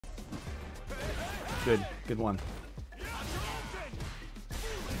Good. Good one.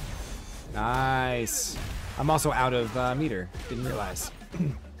 Nice. I'm also out of meter. Didn't realize.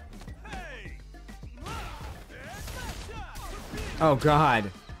 Oh,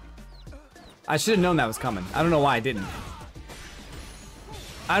 God. I should have known that was coming. I don't know why I didn't.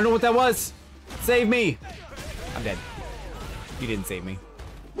 I don't know what that was. Save me. I'm dead. You didn't save me.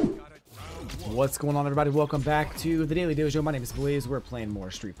 What's going on, everybody? Welcome back to the Daily Dojo. My name is Blaze. We're playing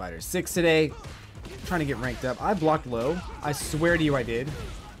more Street Fighter 6 today. Trying to get ranked up. I blocked low. I swear to you I did.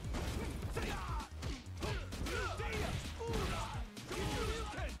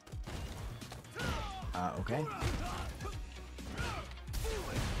 Okay.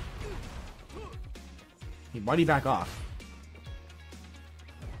 Hey, why'd he back off?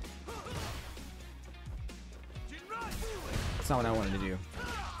 That's not what I wanted to do.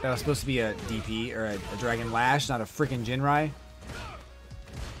 That was supposed to be a DP, or a Dragon Lash, not a freaking Jinrai.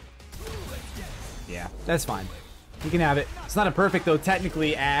 Yeah, that's fine. You can have it. It's not a perfect, though,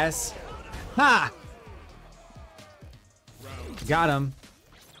 technically, ass. Ha! Got him.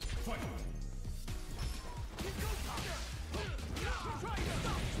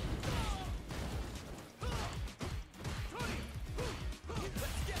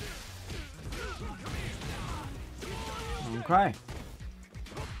 Okay.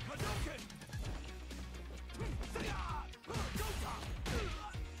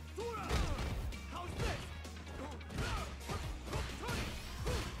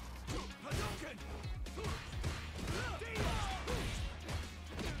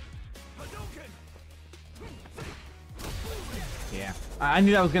 Yeah, I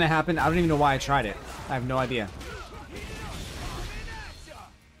knew that was gonna happen. I don't even know why I tried it. I have no idea.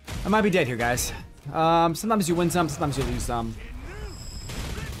 I might be dead here, guys. Sometimes you win some, sometimes you lose some.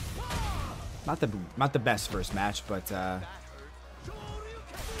 Not the best first match, but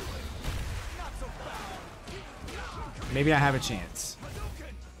maybe I have a chance.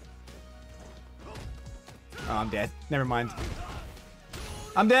 Oh, I'm dead. Never mind.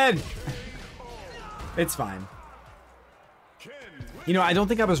 I'm dead. It's fine. You know, I don't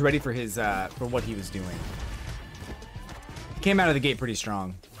think I was ready for his for what he was doing. He came out of the gate pretty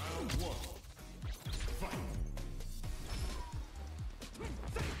strong.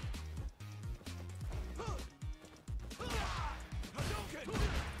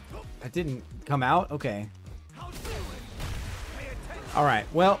 That didn't come out? Okay. Alright,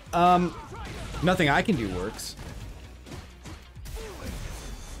 well, nothing I can do works.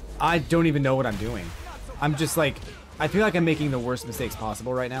 I don't even know what I'm doing. I'm just like, I feel like I'm making the worst mistakes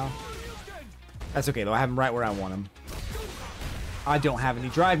possible right now. That's okay though, I have him right where I want him. I don't have any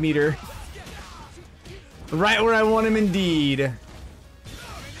drive meter. Right where I want him indeed.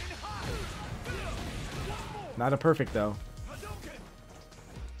 Not a perfect though.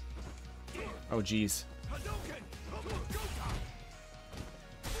 Oh geez.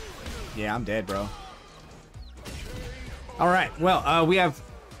 Yeah, I'm dead, bro. Alright, well, we have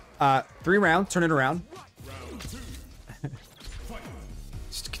 3 rounds, turn it around.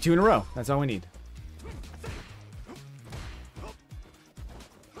 Just 2 in a row, that's all we need.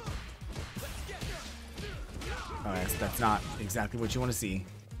 Alright, that's not exactly what you want to see.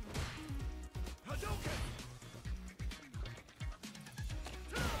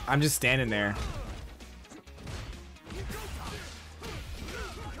 I'm just standing there.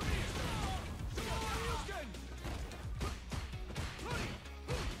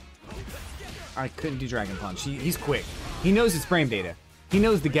 I couldn't do Dragon Punch. He's quick. He knows his frame data. He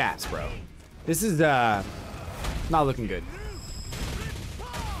knows the gaps, bro. This is not looking good.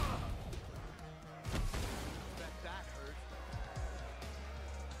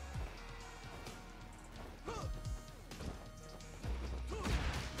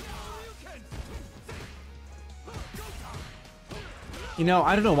 You know,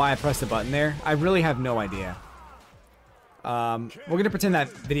 I don't know why I pressed the button there. I really have no idea. We're gonna pretend that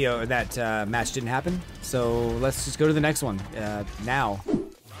video, that match didn't happen. So let's just go to the next one now.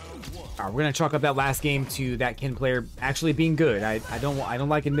 We're gonna chalk up that last game to that Ken player actually being good. I don't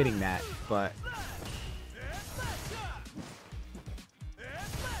like admitting that, but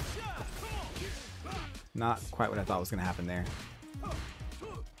not quite what I thought was gonna happen there. Oh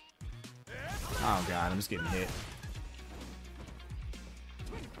god, I'm just getting hit.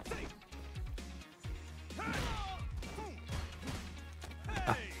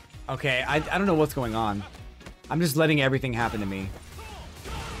 Okay, I don't know what's going on. I'm just letting everything happen to me.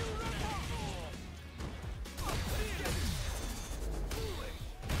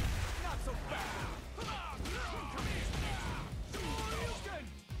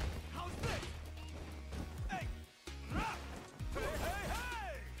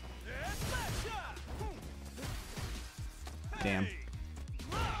 Damn.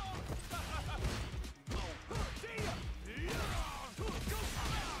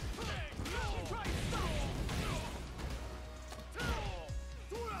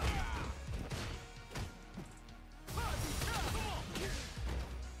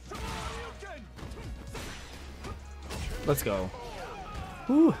 Let's go.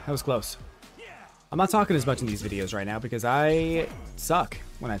 Whew, that was close. I'm not talking as much in these videos right now because I suck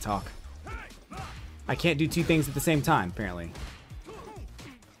when I talk. I can't do two things at the same time, apparently.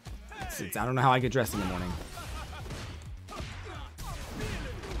 I don't know how I get dressed in the morning.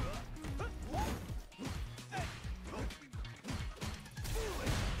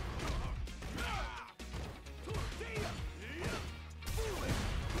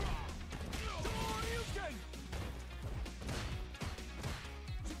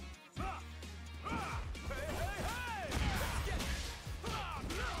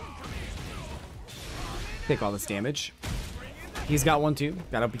 Take all this damage. He's got one too.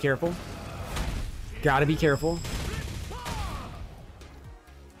 Gotta be careful. Gotta be careful.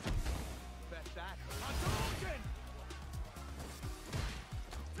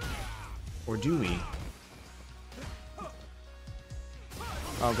 Or do we?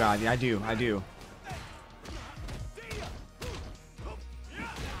 Oh god, yeah, I do.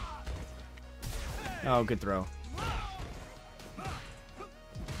 Oh, good throw.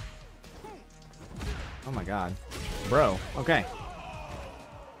 Oh my god. Bro, okay.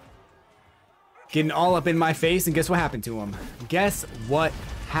 Getting all up in my face, and guess what happened to him? Guess what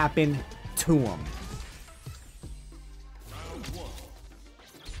happened to him?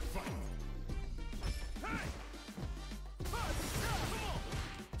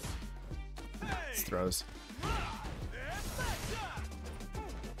 These throws.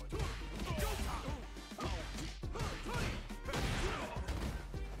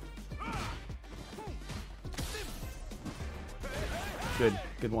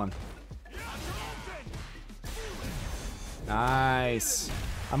 Good one. Nice.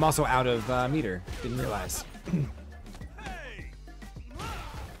 I'm also out of meter. Didn't realize.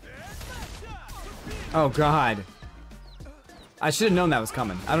 Oh god. I should have known that was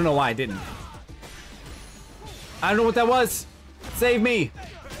coming. I don't know why I didn't. I don't know what that was. Save me.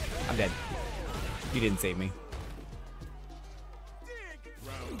 I'm dead. You didn't save me.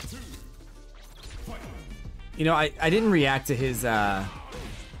 You know, I didn't react to his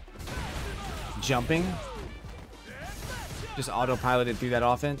jumping. Just autopiloted through that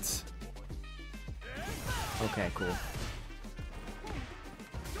offense. Okay, cool.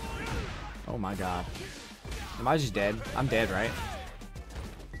 Oh my god. Am I just dead? I'm dead, right?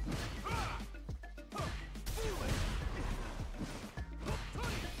 Oh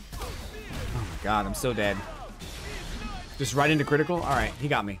my god, I'm so dead. Just right into critical? Alright, he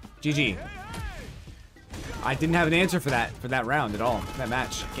got me. GG. I didn't have an answer for that round at all. That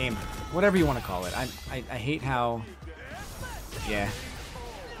match, game, whatever you want to call it. I hate how, yeah.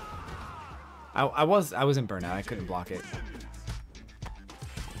 I was in burnout. I couldn't block it.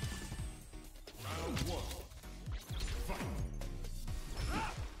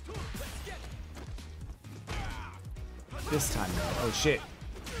 This time though. Oh shit.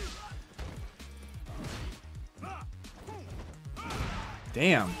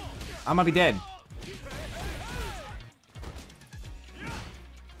 Damn. I might be dead.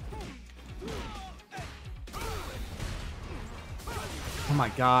 Oh my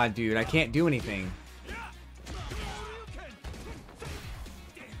god, dude, I can't do anything.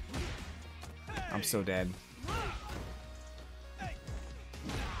 I'm so dead.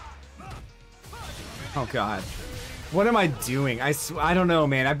 Oh god. What am I doing? I don't know,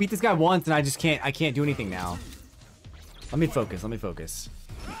 man. I beat this guy once and I can't do anything now. Let me focus.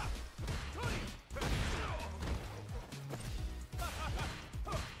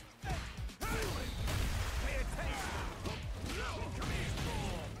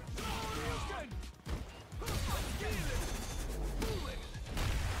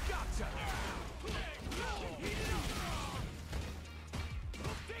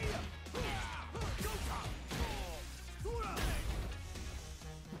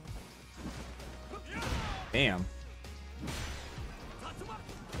 Damn.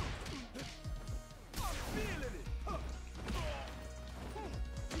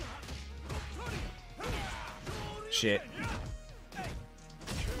 Shit.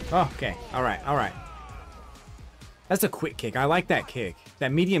 Oh, okay. Alright. That's a quick kick. I like that kick.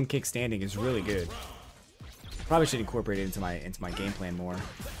 That medium kick standing is really good. Probably should incorporate it into my game plan more.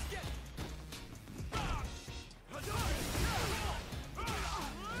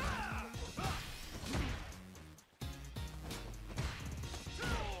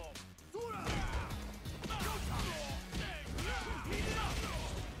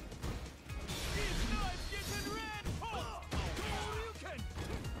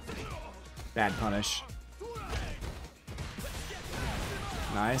 Bad punish.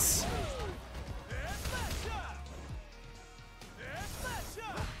 Nice.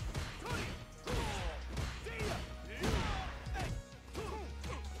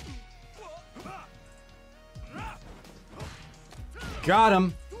 Got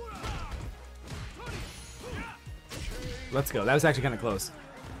him. Let's go. That was actually kind of close.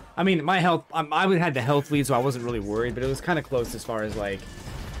 I mean, my health, I would had the health lead, so I wasn't really worried, but it was kind of close as far as, like,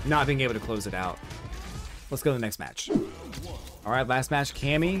 not being able to close it out. Let's go to the next match. All right, last match,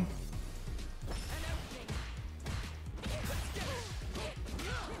 Cammy.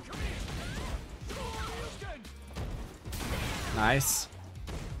 Nice.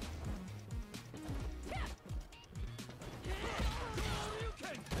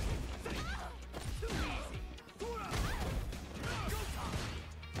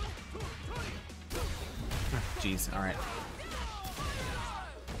 Jeez, all right.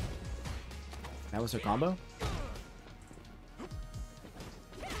 That was her combo?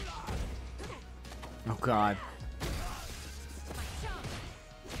 Oh, God.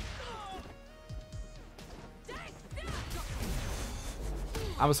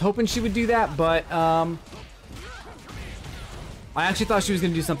 I was hoping she would do that, but, I actually thought she was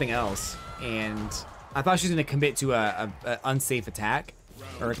going to do something else. And I thought she was going to commit to a unsafe attack,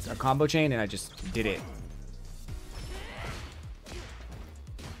 or a combo chain, and I just did it.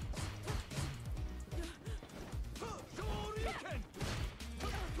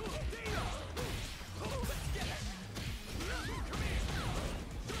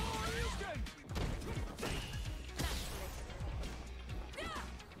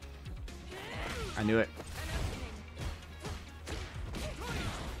 I knew it.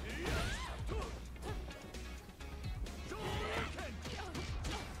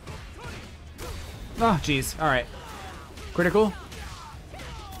 Oh, jeez. All right. Critical.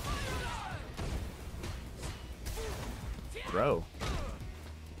 Throw.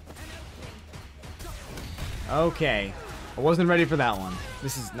 Okay. I wasn't ready for that one.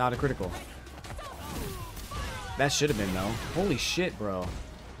 This is not a critical. That should have been, though. Holy shit, bro.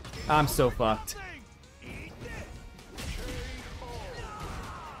 I'm so fucked.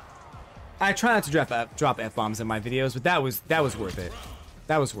 I try not to drop F-bombs in my videos, but that was worth it.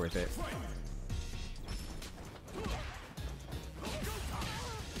 That was worth it.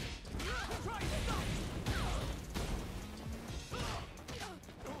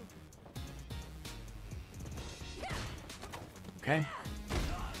 Okay.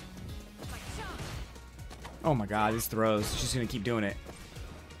 Oh my God, these throws. She's gonna keep doing it.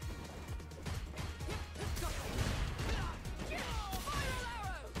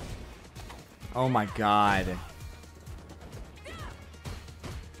 Oh my God.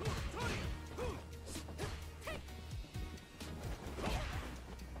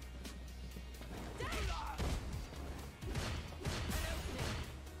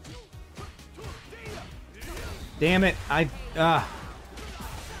 Damn it. I'm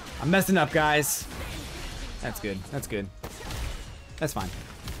messing up, guys. That's good. That's good. That's fine.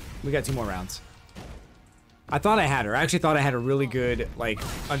 We got 2 more rounds. I thought I had her. I actually thought I had a really good, like,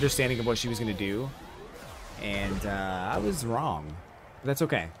 understanding of what she was going to do. And, I was wrong. But that's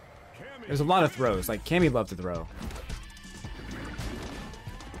okay. There's a lot of throws. Like, Cammy loved to throw.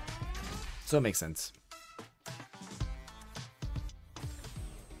 So it makes sense.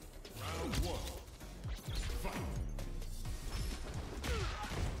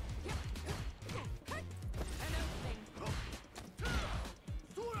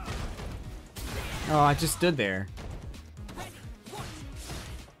 Oh, I just stood there.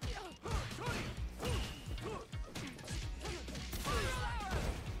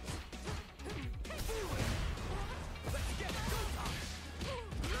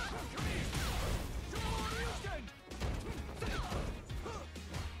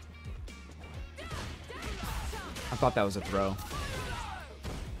 I thought that was a throw.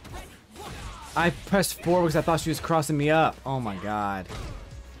 I pressed forward because I thought she was crossing me up. Oh my God.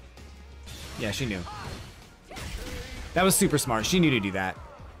 Yeah, she knew. That was super smart. She knew to do that.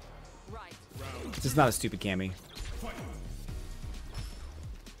 This is not a stupid Cammy.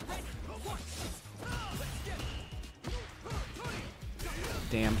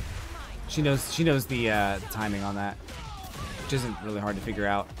 Damn. She knows the timing on that. Which isn't really hard to figure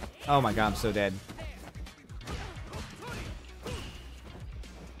out. Oh my God, I'm so dead.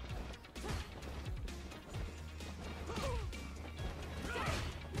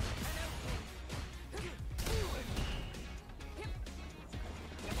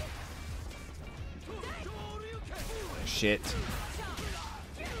 Shit.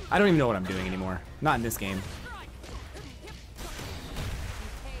 I don't even know what I'm doing anymore. Not in this game.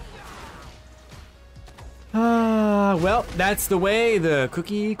 Well, that's the way the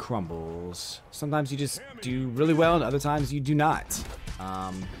cookie crumbles. Sometimes you just do really well, and other times you do not.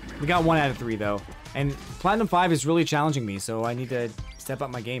 We got 1 out of 3 though, and Platinum 5 is really challenging me, so I need to step up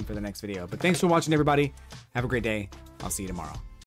my game for the next video. But thanks for watching, everybody. Have a great day. I'll see you tomorrow.